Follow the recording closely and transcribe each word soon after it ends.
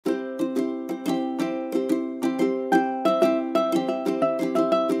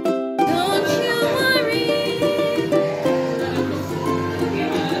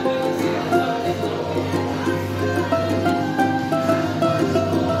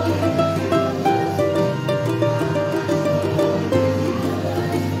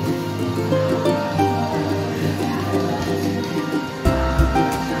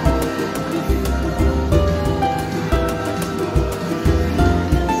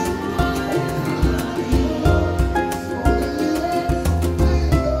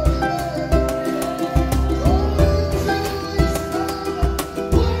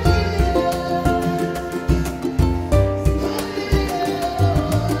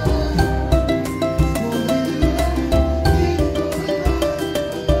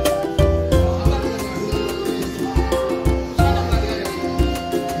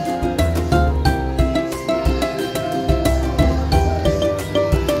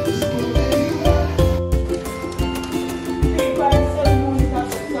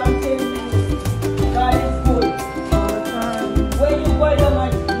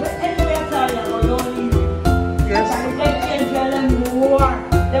war.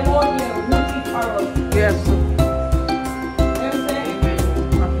 Them out here who teach oral. Yes. You know what I'm saying?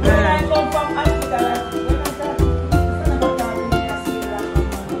 When I come from Africa, when I said, it's not about that, we need to see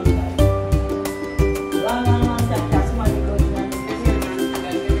long time, that's money goes in.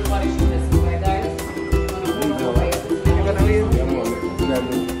 Everybody should just go guys. You're gonna leave?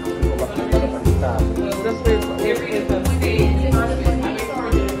 Just wait for Every day, I'm encouraging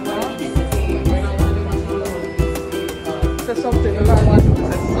everybody to stay. say something. The Lord wants to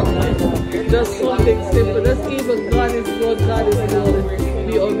say something. Just something simple. Just even God is good, God is good.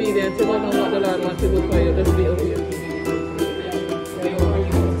 Be obedient. You don't know what the Lord wants to do for you. Just be obedient.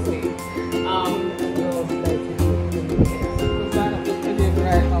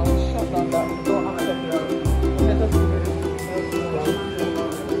 Right now, shut down that. Don't accept that. Let us do it.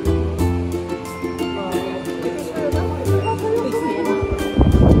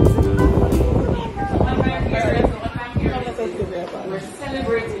 We're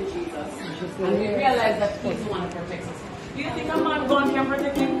celebrating Jesus, and we realize that He's the one who protects us. Do you think a man gun can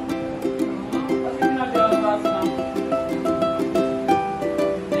protect him? What if not your boss now?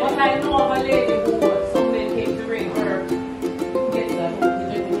 But I know of a lady who some men came to rape her. Get that?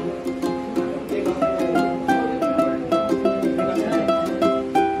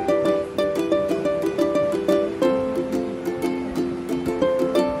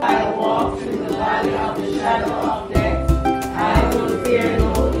 I walk through the valley of the shadow of death. I will fear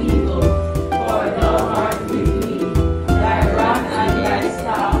no evil, for thou art with me. Thy rod and thy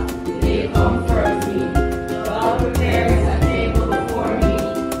staff, they comfort me. Thou preparest a table before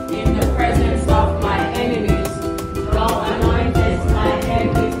me in the presence of my enemies. Thou anointest my head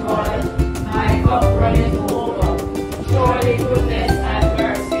with oil, my cup runneth over. Surely goodness and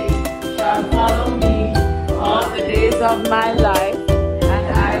mercy shall follow me all the days of my life.